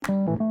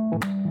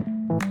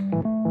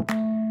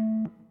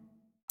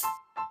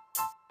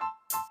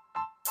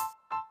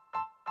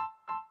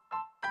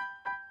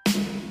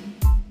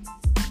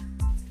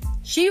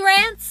She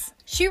rants,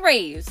 she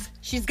raves.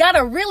 She's got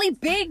a really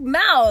big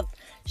mouth.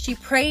 She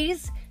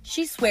prays,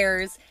 she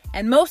swears,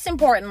 and most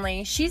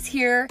importantly, she's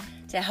here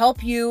to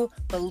help you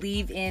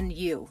believe in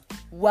you.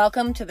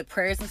 Welcome to the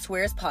Prayers and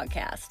Swears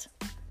podcast.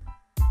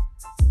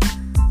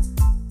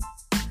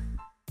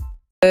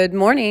 Good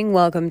morning.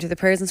 Welcome to the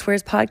Prayers and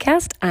Swears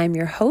podcast. I'm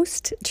your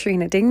host,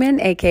 Trina Dingman,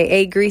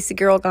 aka Greasy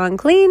Girl Gone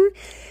Clean.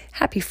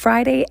 Happy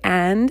Friday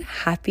and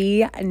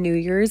happy New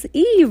Year's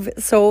Eve.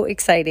 So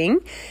exciting.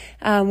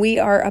 We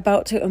are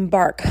about to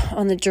embark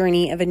on the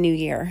journey of a new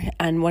year,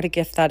 and what a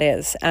gift that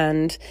is.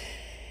 And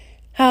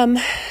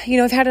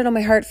I've had it on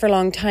my heart for a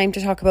long time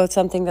to talk about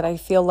something that I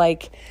feel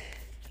like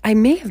I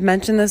may have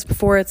mentioned this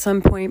before at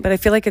some point, but I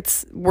feel like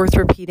it's worth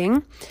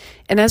repeating.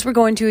 And as we're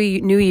going to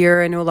a new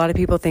year, I know a lot of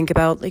people think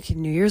about like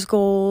New Year's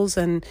goals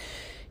and,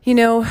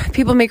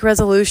 people make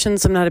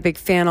resolutions. I'm not a big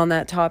fan on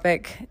that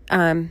topic.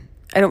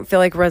 I don't feel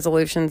like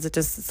resolutions.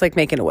 It's like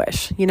making a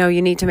wish. You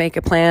need to make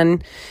a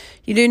plan.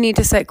 You do need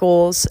to set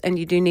goals and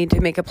you do need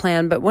to make a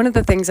plan. But one of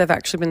the things I've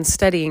actually been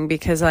studying,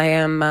 because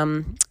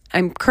I'm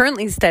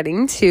currently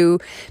studying to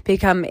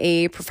become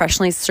a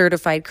professionally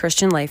certified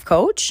Christian life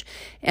coach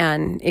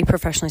and a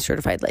professionally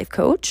certified life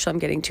coach. So I'm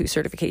getting 2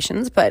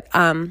 certifications. But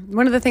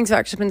one of the things I've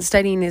actually been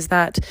studying is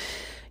that,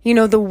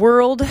 the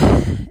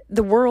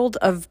world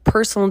of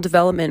personal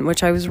development,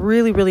 which I was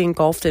really, really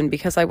engulfed in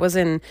because I was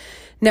in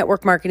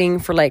network marketing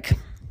for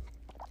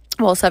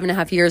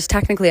 7.5 years.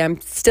 Technically, I'm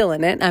still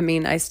in it. I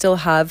mean, I still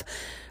have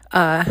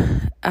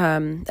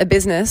a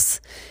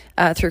business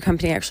through a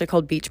company actually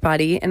called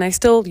Beachbody, and I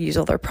still use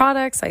all their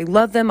products. I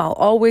love them. I'll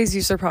always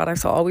use their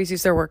products. I'll always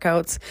use their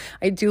workouts.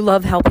 I do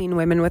love helping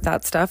women with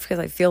that stuff because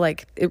I feel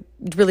like it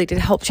really did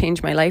help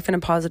change my life in a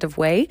positive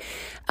way.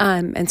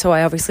 And so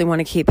I obviously want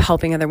to keep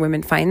helping other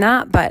women find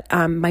that. But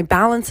my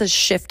balance has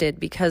shifted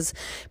because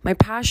my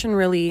passion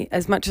really,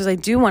 as much as I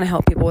do want to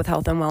help people with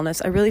health and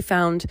wellness, I really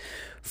found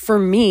for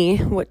me,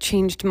 what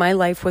changed my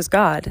life was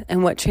God,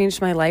 and what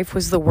changed my life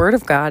was the Word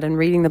of God and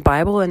reading the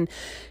Bible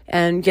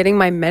and getting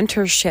my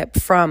mentorship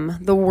from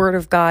the Word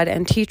of God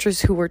and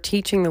teachers who were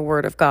teaching the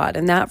Word of God.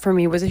 And that for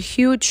me was a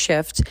huge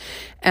shift.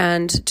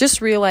 And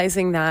just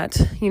realizing that,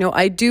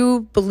 I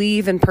do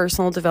believe in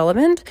personal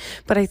development,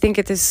 but I think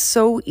it is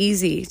so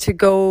easy to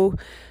go,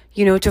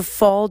 to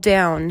fall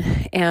down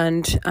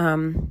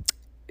and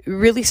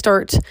really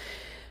start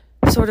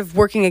sort of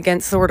working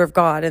against the Word of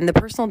God. And the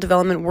personal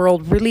development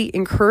world really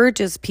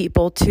encourages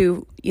people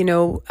to,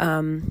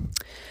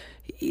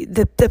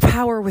 the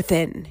power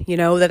within,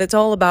 that it's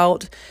all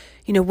about,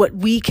 what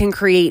we can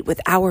create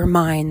with our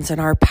minds and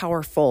our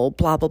powerful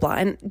blah, blah, blah.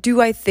 And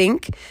do I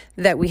think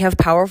that we have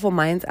powerful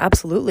minds?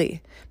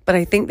 Absolutely. But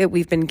I think that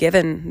we've been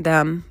given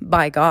them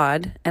by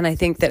God. And I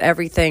think that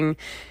everything,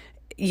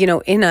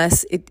 in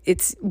us,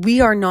 we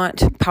are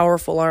not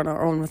powerful on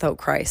our own without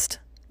Christ.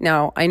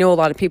 Now, I know a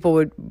lot of people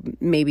would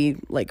maybe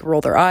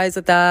roll their eyes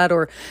at that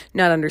or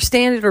not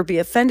understand it or be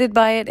offended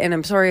by it. And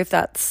I'm sorry if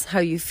that's how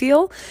you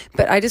feel,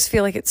 but I just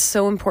feel like it's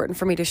so important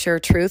for me to share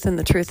truth. And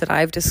the truth that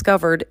I've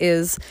discovered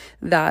is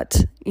that,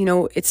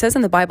 it says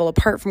in the Bible,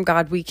 apart from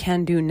God, we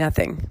can do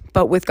nothing,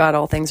 but with God,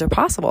 all things are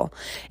possible.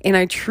 And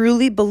I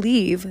truly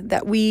believe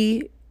that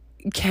we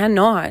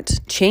cannot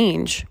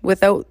change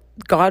without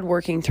God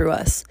working through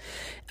us.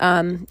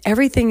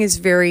 Everything is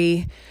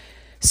very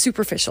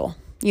superficial.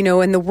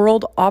 And the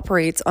world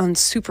operates on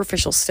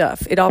superficial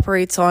stuff. It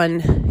operates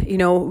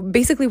on,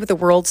 basically what the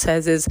world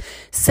says is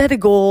set a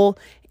goal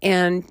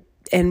and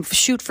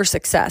shoot for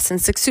success. And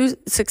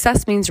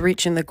success means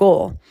reaching the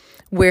goal.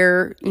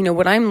 Where,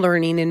 what I'm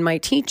learning in my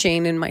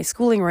teaching and my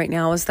schooling right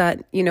now is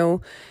that,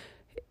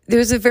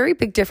 there's a very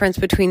big difference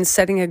between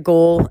setting a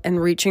goal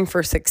and reaching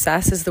for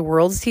success as the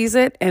world sees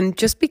it, and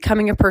just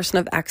becoming a person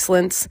of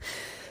excellence,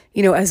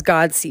 as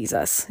God sees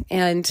us,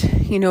 and,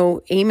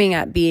 aiming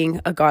at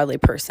being a godly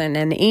person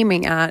and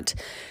aiming at,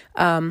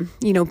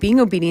 being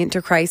obedient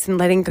to Christ and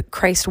letting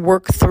Christ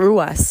work through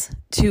us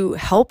to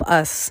help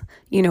us,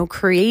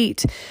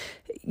 create,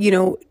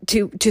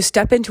 to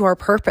step into our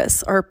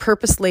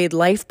purpose laid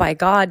life by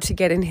God, to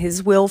get in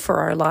His will for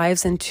our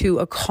lives and to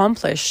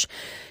accomplish,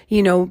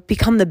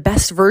 become the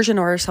best version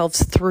of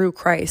ourselves through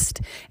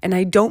Christ. And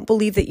I don't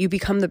believe that you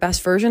become the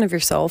best version of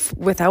yourself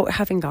without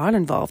having God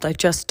involved. I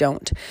just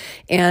don't.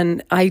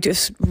 And I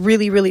just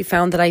really, really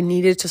found that I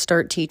needed to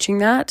start teaching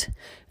that.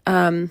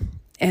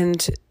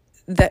 And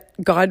that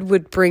God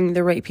would bring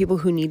the right people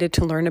who needed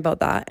to learn about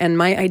that. And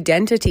my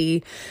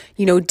identity,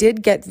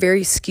 did get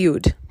very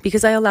skewed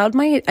because I allowed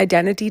my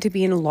identity to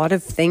be in a lot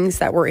of things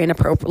that were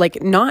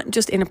inappropriate, not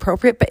just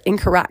inappropriate, but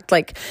incorrect.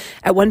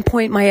 At one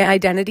point, my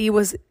identity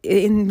was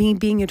in me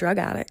being a drug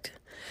addict.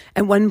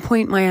 At one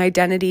point, my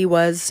identity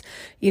was,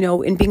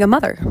 in being a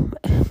mother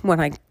when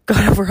I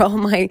got over all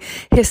my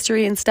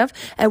history and stuff.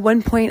 At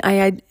one point,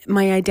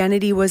 my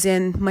identity was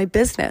in my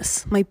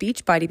business, my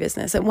Beachbody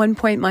business. At one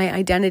point, my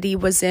identity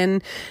was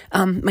in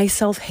my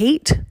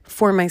self-hate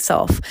for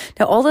myself.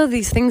 Now, all of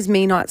these things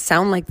may not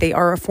sound like they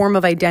are a form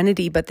of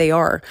identity, but they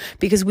are,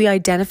 because we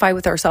identify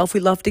with ourselves. We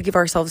love to give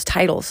ourselves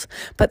titles.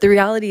 But the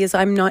reality is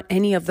I'm not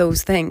any of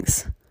those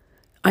things.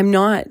 I'm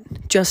not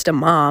just a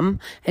mom,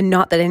 and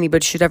not that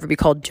anybody should ever be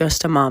called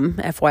just a mom,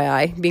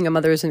 FYI. Being a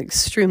mother is an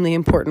extremely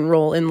important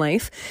role in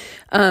life.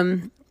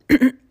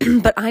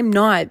 But I'm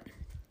not,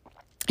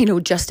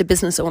 just a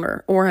business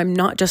owner, or I'm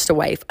not just a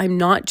wife. I'm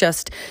not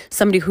just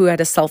somebody who had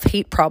a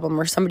self-hate problem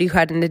or somebody who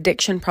had an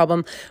addiction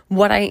problem.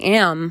 What I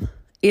am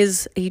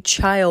is a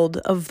child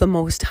of the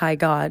Most High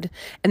God,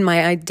 and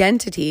my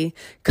identity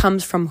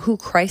comes from who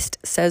Christ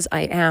says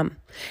I am.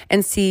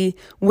 And see,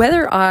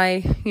 whether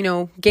I,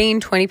 gain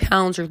 20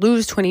 pounds or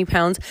lose 20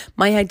 pounds,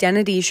 my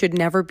identity should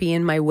never be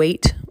in my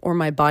weight or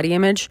my body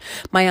image.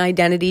 My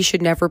identity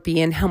should never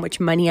be in how much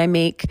money I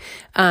make,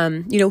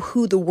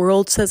 who the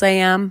world says I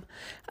am.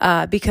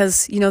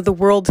 Because, the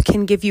world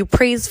can give you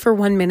praise for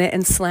 1 minute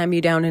and slam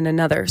you down in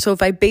another. So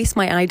if I base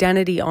my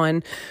identity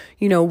on,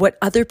 what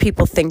other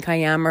people think I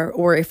am,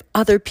 or if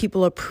other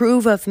people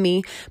approve of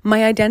me,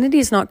 my identity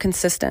is not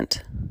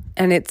consistent,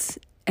 and it's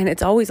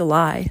always a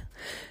lie.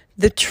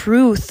 The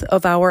truth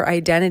of our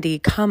identity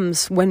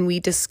comes when we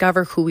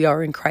discover who we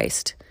are in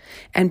Christ.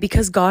 And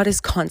because God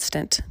is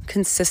constant,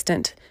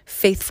 consistent,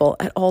 faithful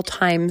at all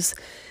times,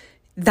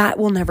 that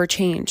will never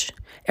change.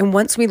 And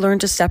once we learn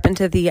to step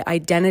into the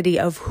identity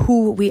of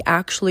who we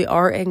actually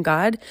are in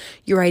God,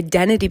 your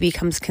identity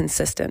becomes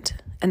consistent.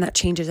 And that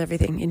changes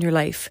everything in your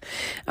life,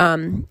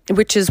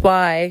 which is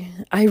why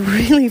I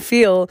really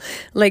feel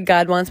like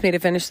God wants me to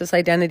finish this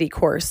identity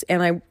course.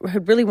 And I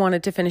had really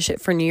wanted to finish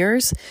it for New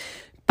Year's,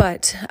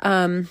 but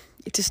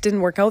it just didn't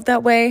work out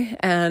that way.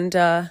 And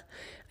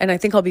I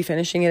think I'll be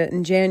finishing it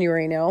in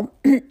January now,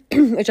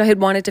 which I had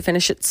wanted to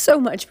finish it so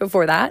much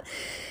before that.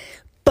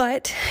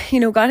 But,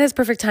 God has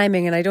perfect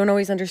timing, and I don't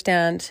always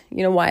understand,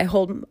 why I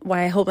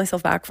hold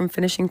myself back from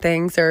finishing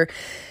things, or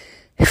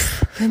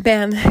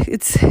man,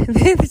 it's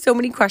so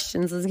many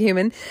questions as a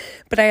human.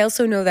 But I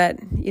also know that,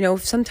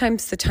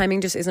 sometimes the timing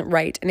just isn't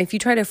right. And if you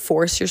try to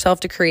force yourself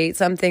to create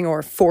something,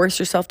 or force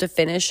yourself to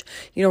finish,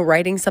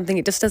 writing something,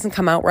 it just doesn't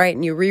come out right.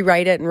 And you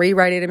rewrite it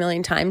a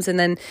million times, and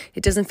then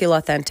it doesn't feel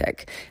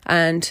authentic.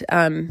 And,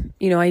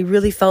 I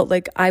really felt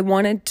like I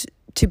wanted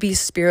to be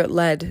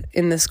spirit-led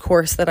in this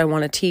course that I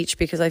want to teach,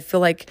 because I feel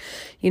like,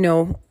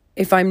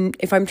 if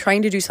I'm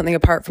trying to do something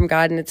apart from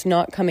God and it's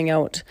not coming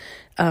out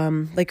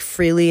like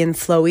freely and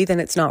flowy, then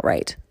it's not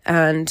right.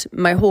 And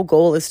my whole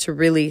goal is to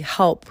really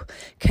help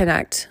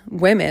connect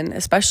women,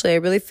 especially. I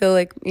really feel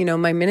like,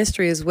 my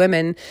ministry is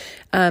women,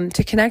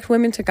 to connect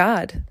women to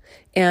God,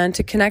 and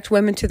to connect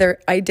women to their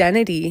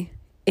identity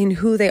in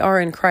who they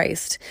are in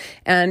Christ.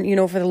 And,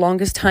 for the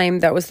longest time,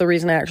 that was the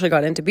reason I actually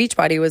got into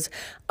Beachbody, was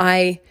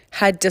I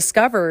had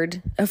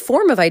discovered a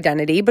form of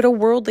identity, but a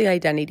worldly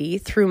identity,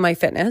 through my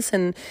fitness,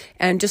 and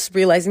just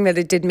realizing that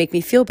it did make me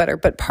feel better.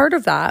 But part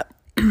of that,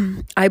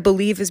 I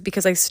believe, is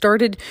because I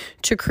started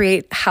to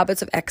create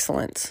habits of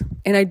excellence.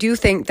 And I do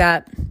think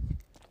that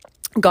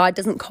God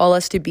doesn't call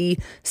us to be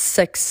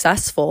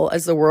successful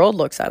as the world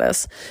looks at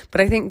us,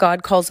 but I think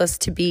God calls us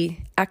to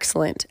be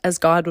excellent as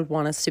God would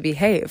want us to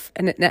behave,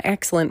 in an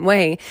excellent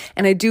way.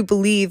 And I do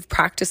believe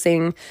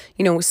practicing,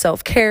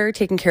 self-care,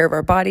 taking care of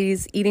our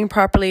bodies, eating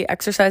properly,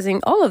 exercising,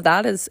 all of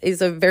that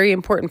is a very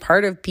important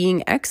part of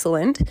being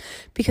excellent,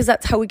 because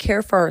that's how we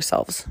care for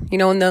ourselves.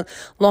 And the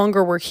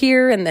longer we're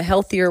here and the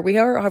healthier we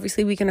are,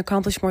 obviously we can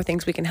accomplish more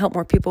things, we can help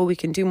more people, we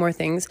can do more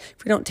things.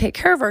 If we don't take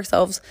care of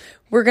ourselves,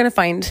 we're going to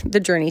find the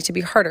journey to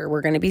be harder.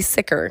 We're going to be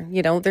sicker.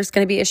 There's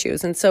going to be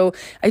issues. And so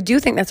I do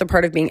think that's a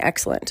part of being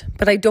excellent,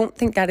 but I don't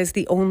think that is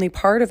the only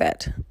part of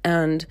it.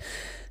 And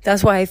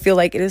that's why I feel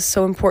like it is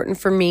so important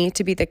for me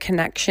to be the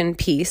connection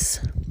piece,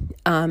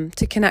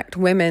 to connect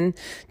women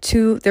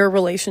to their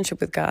relationship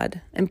with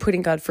God, and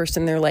putting God first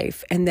in their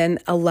life, and then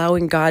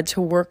allowing God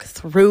to work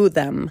through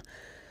them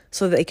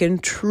so that they can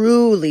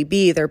truly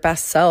be their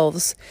best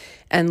selves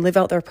and live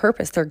out their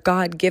purpose, their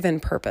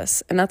God-given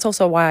purpose. And that's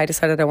also why I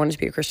decided I wanted to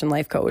be a Christian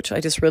life coach. I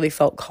just really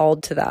felt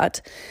called to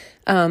that,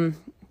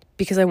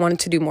 because I wanted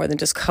to do more than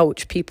just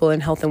coach people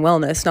in health and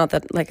wellness. Not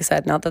that, like I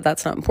said, not that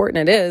that's not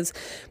important, it is,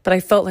 but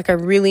I felt like I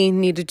really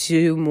needed to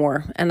do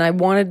more. And I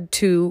wanted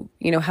to,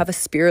 have a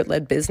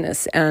spirit-led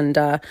business. And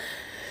that's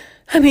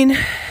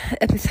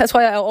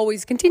why I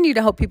always continue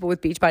to help people with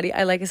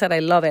Beachbody. Like I said, I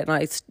love it.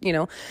 And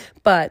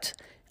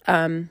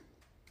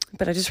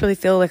but I just really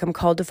feel like I'm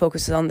called to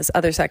focus on this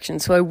other section.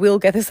 So I will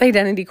get this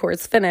identity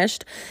course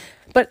finished.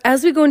 But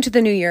as we go into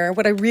the new year,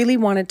 what I really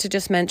wanted to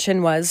just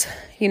mention was,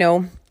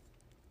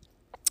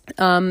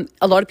 a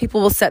lot of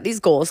people will set these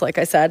goals, like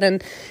I said,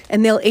 and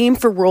they'll aim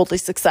for worldly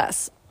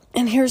success.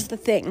 And here's the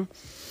thing.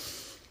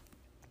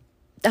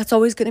 That's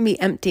always going to be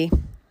empty.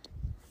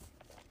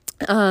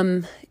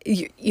 When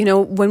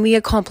we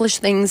accomplish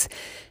things,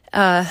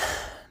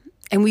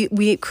 and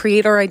we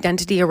create our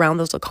identity around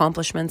those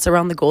accomplishments,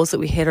 around the goals that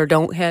we hit or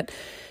don't hit,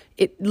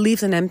 it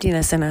leaves an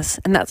emptiness in us.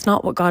 And that's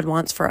not what God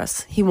wants for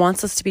us. He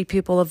wants us to be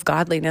people of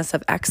godliness,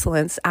 of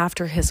excellence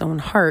after his own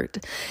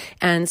heart.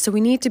 And so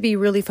we need to be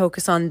really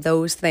focused on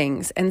those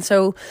things. And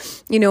so,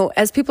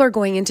 as people are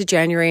going into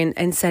January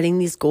and setting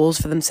these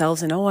goals for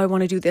themselves and, I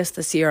want to do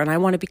this year and I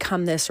want to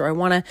become this, or I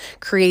want to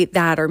create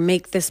that or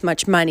make this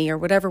much money or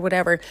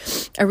whatever,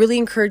 I really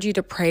encourage you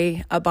to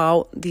pray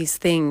about these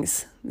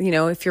things,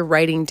 if you're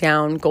writing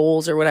down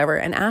goals or whatever,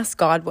 and ask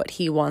God what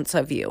he wants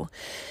of you.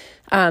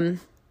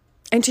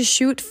 And to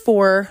shoot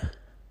for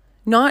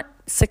not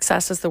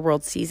success as the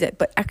world sees it,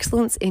 but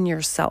excellence in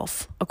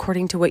yourself,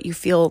 according to what you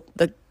feel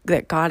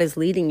that God is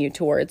leading you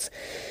towards.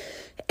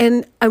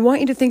 And I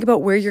want you to think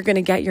about where you're going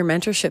to get your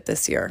mentorship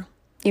this year,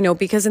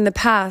 because in the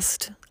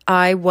past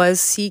I was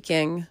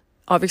seeking,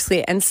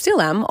 obviously, and still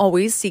am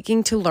always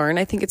seeking to learn.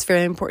 I think it's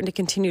very important to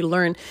continue to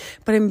learn,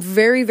 but I'm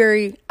very,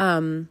 very,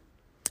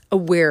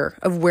 aware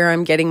of where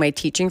I'm getting my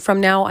teaching from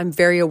now. I'm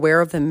very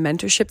aware of the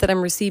mentorship that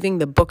I'm receiving,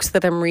 the books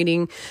that I'm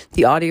reading,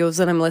 the audios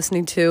that I'm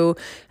listening to,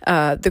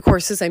 the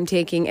courses I'm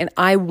taking, and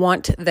I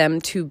want them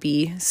to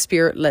be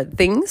spirit-led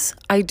things.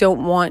 I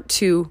don't want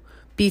to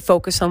be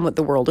focused on what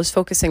the world is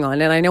focusing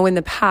on. And I know in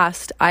the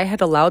past, I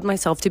had allowed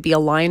myself to be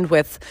aligned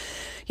with,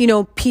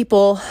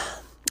 people,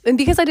 and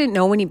because I didn't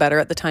know any better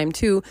at the time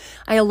too,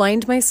 I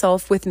aligned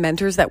myself with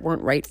mentors that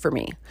weren't right for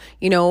me,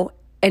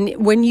 and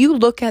when you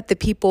look at the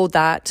people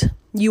that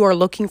you are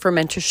looking for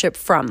mentorship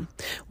from,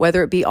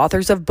 whether it be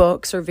authors of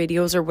books or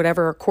videos or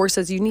whatever, or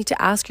courses, you need to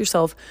ask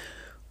yourself,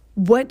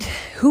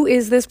 who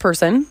is this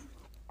person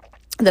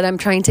that I'm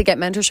trying to get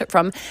mentorship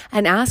from?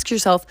 And ask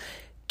yourself,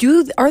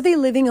 are they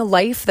living a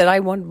life that I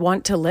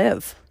want to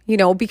live?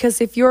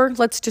 Because if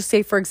let's just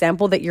say, for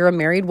example, that you're a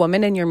married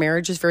woman and your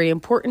marriage is very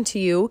important to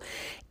you,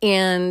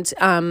 and,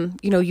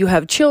 you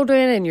have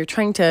children and you're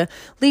trying to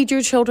lead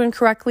your children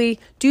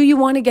correctly, do you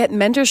want to get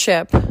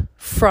mentorship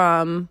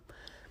from,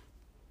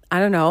 I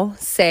don't know,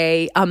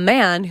 say a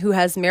man who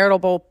has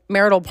marital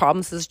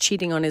problems, is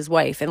cheating on his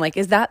wife? And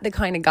is that the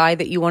kind of guy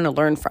that you want to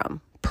learn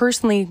from?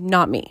 Personally,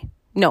 not me.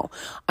 No,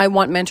 I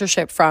want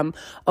mentorship from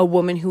a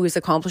woman who is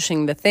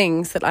accomplishing the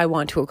things that I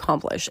want to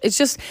accomplish. It's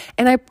just,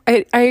 and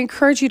I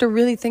encourage you to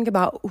really think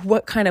about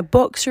what kind of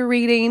books you're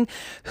reading.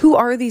 Who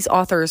are these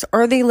authors?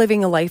 Are they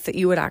living a life that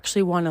you would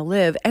actually want to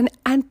live? And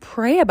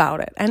pray about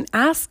it and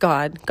ask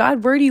God,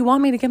 where do you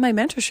want me to get my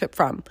mentorship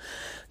from?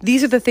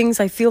 These are the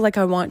things I feel like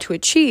I want to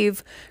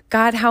achieve.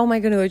 God, how am I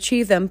going to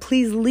achieve them?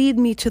 Please lead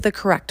me to the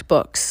correct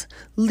books.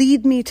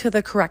 Lead me to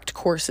the correct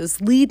courses.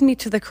 Lead me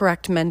to the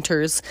correct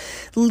mentors.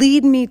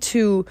 Lead me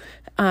to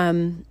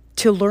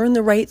learn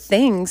the right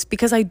things,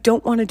 because I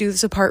don't want to do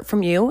this apart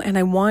from you. And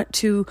I want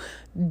to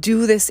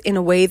do this in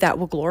a way that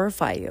will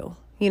glorify you.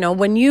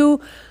 When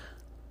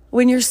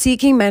you're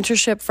seeking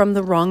mentorship from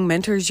the wrong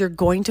mentors, you're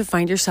going to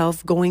find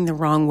yourself going the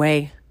wrong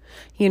way,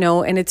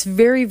 and it's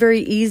very,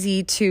 very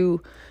easy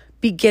to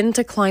begin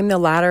to climb the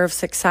ladder of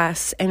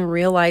success and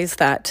realize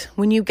that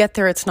when you get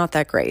there, it's not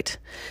that great,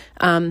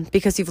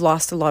 because you've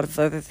lost a lot of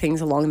other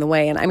things along the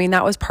way. And I mean,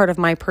 that was part of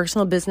my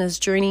personal business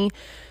journey.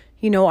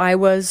 I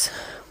was,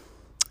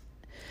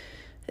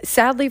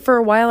 sadly, for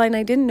a while, and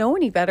I didn't know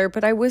any better,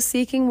 but I was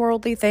seeking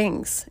worldly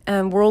things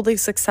and worldly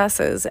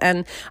successes.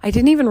 And I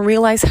didn't even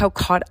realize how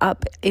caught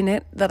up in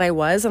it that I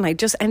was. And I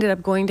just ended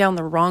up going down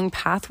the wrong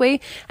pathway.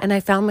 And I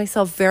found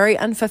myself very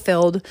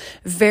unfulfilled,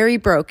 very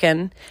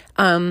broken.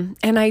 And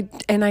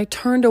I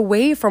turned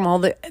away from all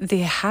the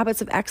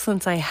habits of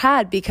excellence I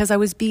had because I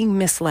was being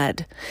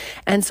misled.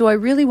 And so I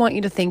really want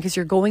you to think, as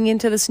you're going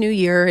into this new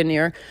year and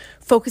you're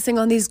focusing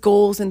on these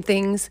goals and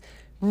things,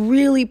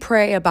 really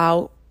pray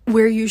about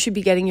where you should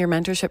be getting your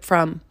mentorship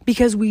from,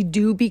 because we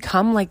do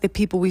become like the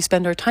people we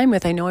spend our time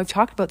with. I know I've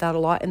talked about that a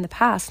lot in the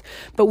past,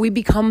 but we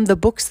become the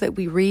books that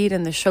we read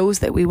and the shows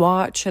that we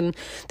watch and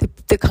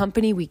the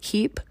company we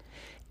keep.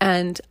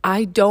 And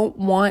I don't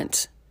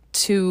want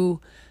to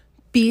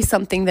be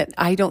something that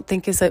I don't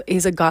think is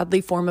a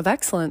godly form of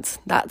excellence.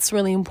 That's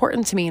really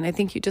important to me. And I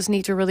think you just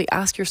need to really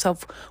ask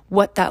yourself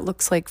what that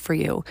looks like for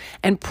you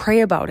and pray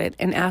about it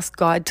and ask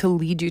God to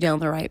lead you down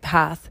the right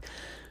path,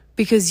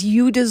 because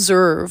you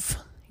deserve,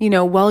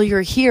 while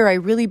you're here, I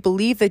really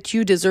believe that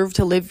you deserve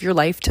to live your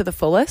life to the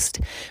fullest.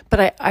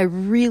 But I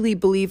really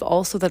believe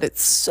also that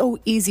it's so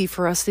easy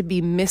for us to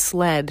be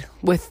misled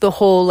with the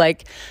whole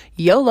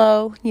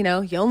YOLO,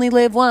 you only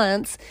live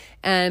once.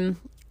 And,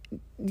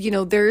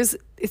 there's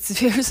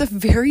a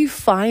very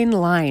fine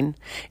line.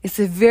 It's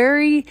a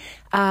very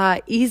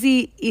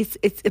easy,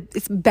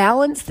 it's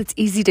balance that's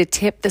easy to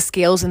tip the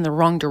scales in the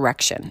wrong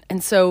direction.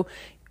 And so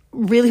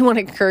really want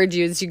to encourage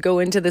you as you go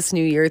into this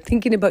new year,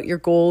 thinking about your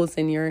goals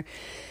and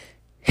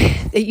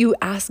that you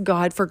ask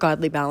God for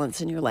godly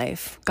balance in your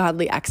life,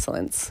 godly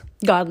excellence,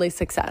 godly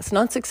success.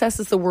 Not success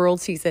as the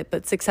world sees it,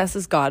 but success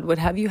as God would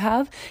have you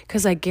have.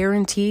 Because I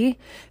guarantee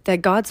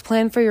that God's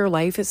plan for your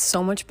life is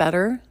so much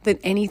better than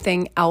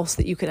anything else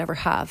that you could ever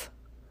have.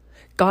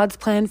 God's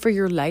plan for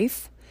your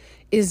life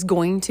is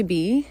going to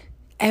be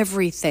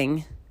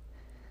everything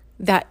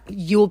that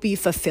you'll be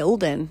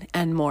fulfilled in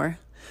and more.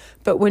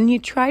 But when you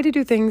try to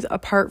do things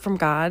apart from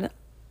God,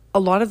 a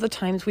lot of the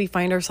times we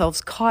find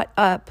ourselves caught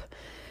up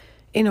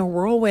in a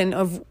whirlwind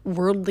of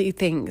worldly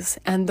things,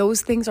 and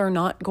those things are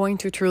not going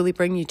to truly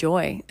bring you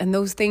joy. And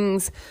those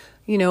things,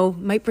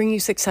 might bring you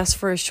success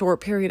for a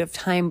short period of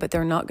time, but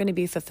they're not going to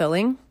be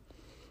fulfilling.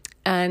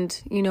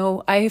 And,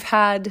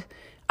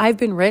 I've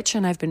been rich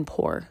and I've been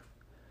poor,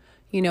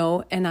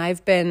 and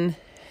I've been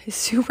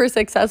super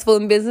successful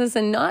in business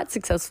and not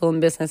successful in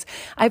business.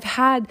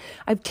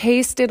 I've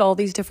tasted all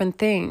these different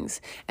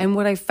things. And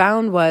what I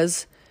found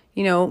was,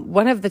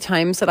 one of the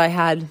times that I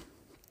had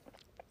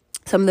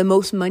some of the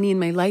most money in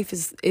my life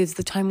is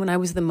the time when I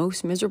was the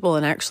most miserable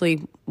and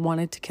actually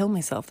wanted to kill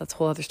myself. That's a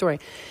whole other story.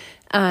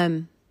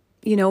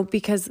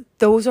 Because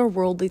those are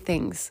worldly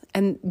things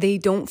and they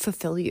don't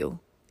fulfill you.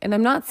 And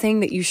I'm not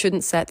saying that you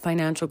shouldn't set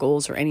financial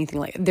goals or anything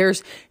like that.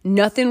 There's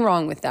nothing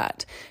wrong with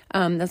that.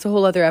 That's a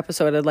whole other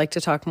episode. I'd like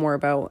to talk more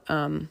about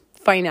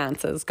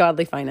finances,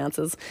 godly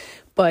finances.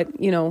 But,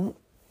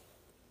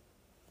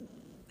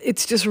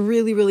 it's just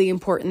really, really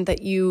important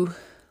that you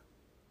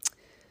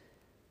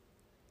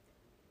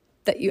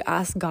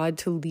ask God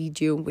to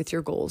lead you with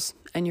your goals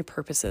and your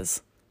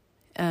purposes.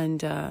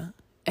 And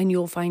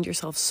you'll find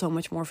yourself so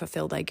much more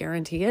fulfilled, I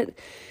guarantee it.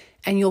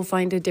 And you'll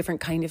find a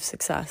different kind of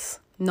success.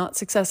 Not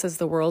success as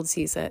the world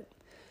sees it,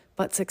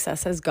 but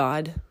success as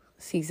God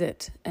sees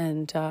it.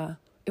 And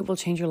it will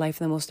change your life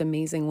in the most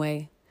amazing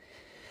way.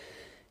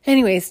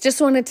 Anyways,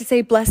 just wanted to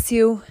say bless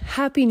you.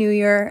 Happy New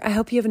Year. I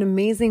hope you have an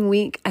amazing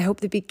week. I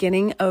hope the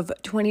beginning of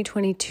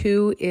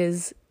 2022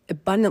 is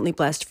abundantly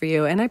blessed for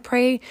you. And I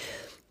pray,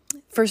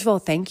 first of all,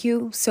 thank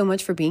you so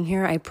much for being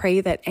here. I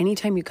pray that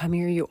anytime you come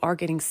here, you are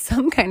getting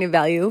some kind of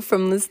value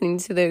from listening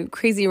to the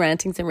crazy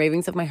rantings and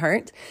ravings of my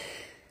heart.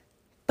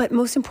 But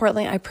most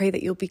importantly, I pray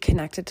that you'll be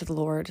connected to the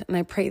Lord. And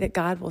I pray that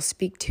God will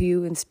speak to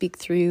you and speak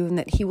through you and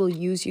that he will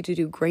use you to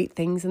do great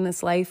things in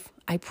this life.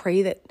 I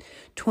pray that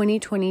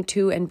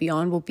 2022 and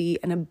beyond will be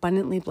an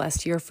abundantly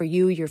blessed year for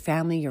you, your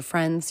family, your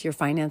friends, your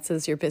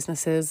finances, your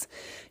businesses,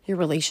 your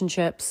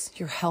relationships,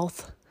 your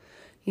health.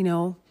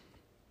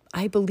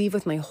 I believe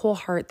with my whole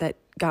heart that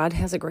God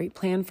has a great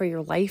plan for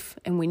your life.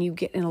 And when you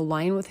get in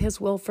line with his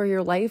will for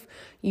your life,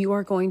 you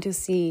are going to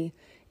see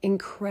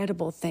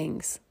incredible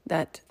things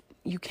that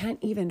you can't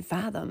even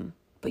fathom,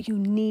 but you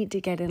need to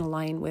get in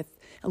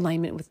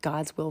alignment with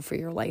God's will for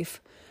your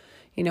life,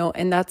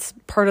 and that's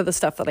part of the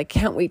stuff that I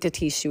can't wait to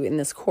teach you in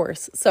this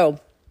course. So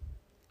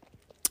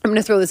I'm going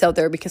to throw this out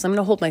there because I'm going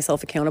to hold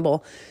myself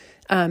accountable.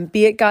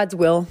 Be it God's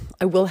will,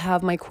 I will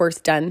have my course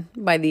done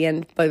by the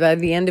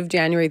end of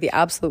January, the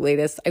absolute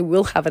latest. I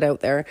will have it out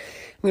there.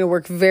 I'm going to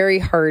work very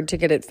hard to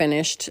get it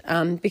finished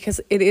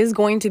because it is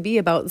going to be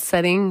about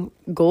setting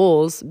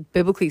goals,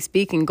 biblically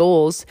speaking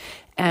goals,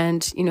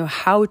 and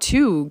how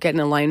to get in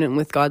alignment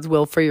with God's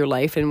will for your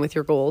life and with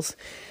your goals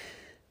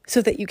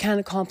so that you can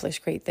accomplish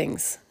great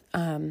things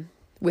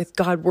with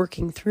God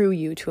working through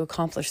you to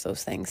accomplish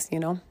those things,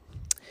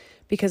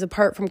 because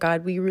apart from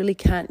God, we really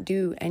can't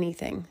do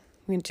anything.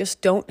 We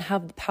just don't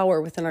have the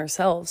power within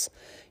ourselves,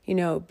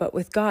 but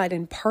with God,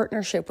 in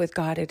partnership with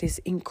God, it is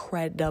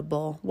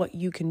incredible what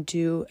you can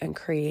do and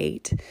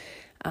create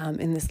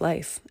in this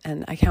life.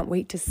 And I can't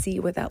wait to see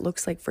what that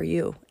looks like for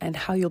you and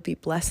how you'll be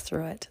blessed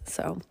through it.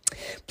 So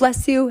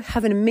bless you.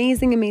 Have an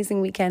amazing,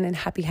 amazing weekend and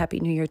happy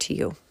New Year to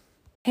you.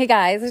 Hey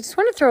guys, I just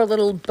want to throw a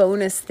little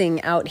bonus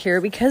thing out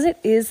here because it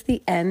is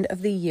the end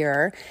of the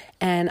year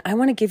and I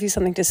want to give you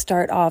something to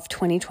start off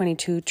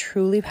 2022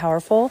 truly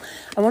powerful.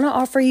 I want to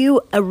offer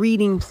you a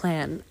reading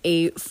plan,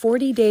 a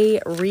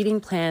 40-day reading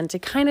plan to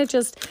kind of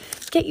just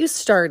get you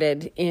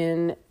started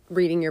in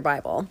reading your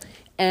Bible.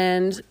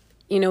 And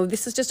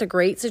this is just a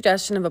great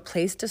suggestion of a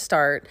place to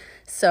start.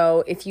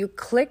 So if you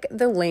click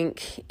the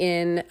link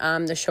in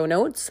the show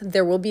notes,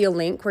 there will be a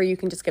link where you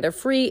can just get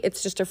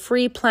it's just a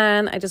free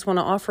plan. I just want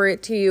to offer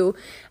it to you.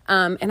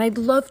 And I'd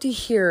love to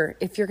hear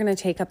if you're going to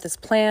take up this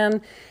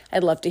plan.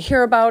 I'd love to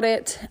hear about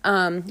it.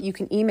 You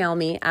can email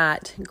me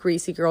at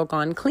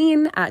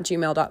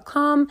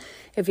greasygirlgoneclean@gmail.com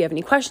if you have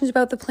any questions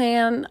about the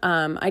plan.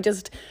 I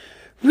just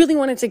really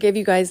wanted to give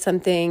you guys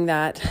something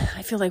that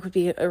I feel like would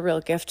be a real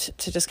gift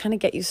to just kind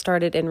of get you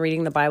started in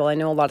reading the Bible. I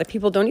know a lot of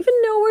people don't even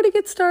know where to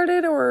get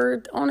started,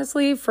 or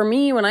honestly, for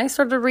me, when I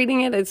started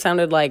reading it, it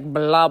sounded like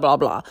blah, blah,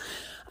 blah.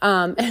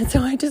 And so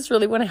I just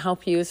really want to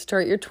help you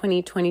start your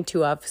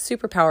 2022 off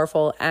super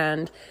powerful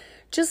and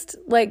just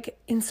like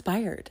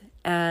inspired.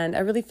 And I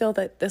really feel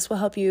that this will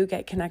help you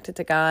get connected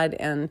to God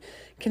and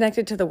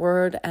connected to the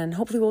Word, and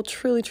hopefully will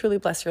truly, truly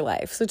bless your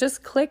life. So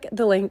just click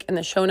the link in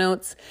the show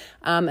notes,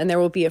 and there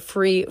will be a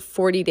free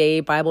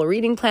 40-day Bible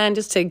reading plan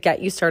just to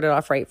get you started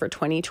off right for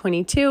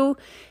 2022.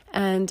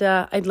 And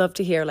I'd love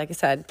to hear, like I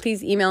said,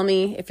 please email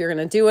me if you're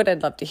going to do it.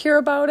 I'd love to hear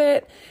about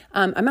it.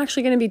 I'm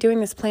actually going to be doing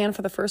this plan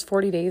for the first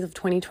 40 days of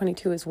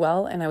 2022 as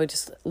well, and I would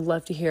just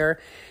love to hear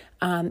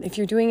if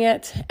you're doing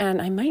it.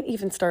 And I might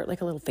even start like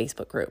a little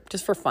Facebook group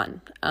just for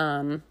fun,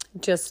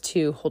 just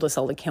to hold us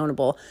all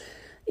accountable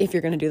if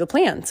you're going to do the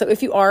plan. So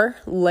if you are,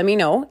 let me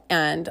know,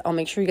 and I'll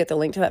make sure you get the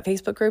link to that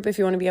Facebook group if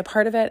you want to be a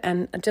part of it.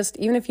 And just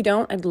even if you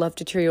don't, I'd love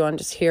to cheer you on,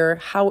 just hear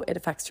how it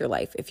affects your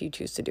life if you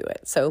choose to do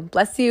it. So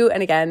bless you.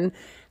 And again,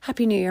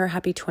 Happy New Year.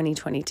 Happy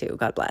 2022.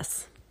 God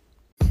bless.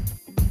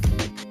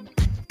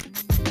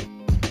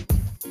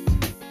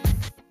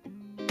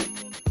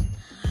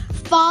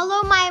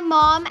 Follow my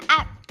mom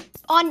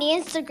on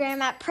Instagram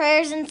at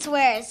Prayers and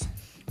Swears.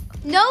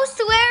 No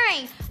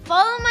swearing.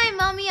 Follow my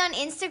mommy on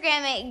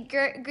Instagram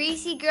at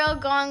Greasy Girl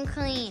Gone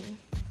Clean.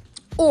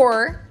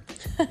 Or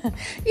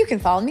you can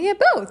follow me at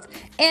both.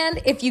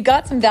 And if you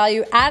got some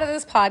value out of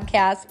this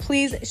podcast,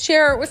 please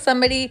share it with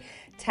somebody.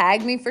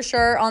 Tag me for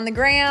sure on the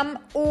gram,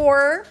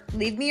 or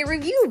leave me a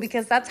review,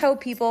 because that's how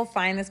people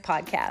find this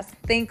podcast.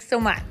 Thanks so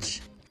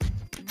much.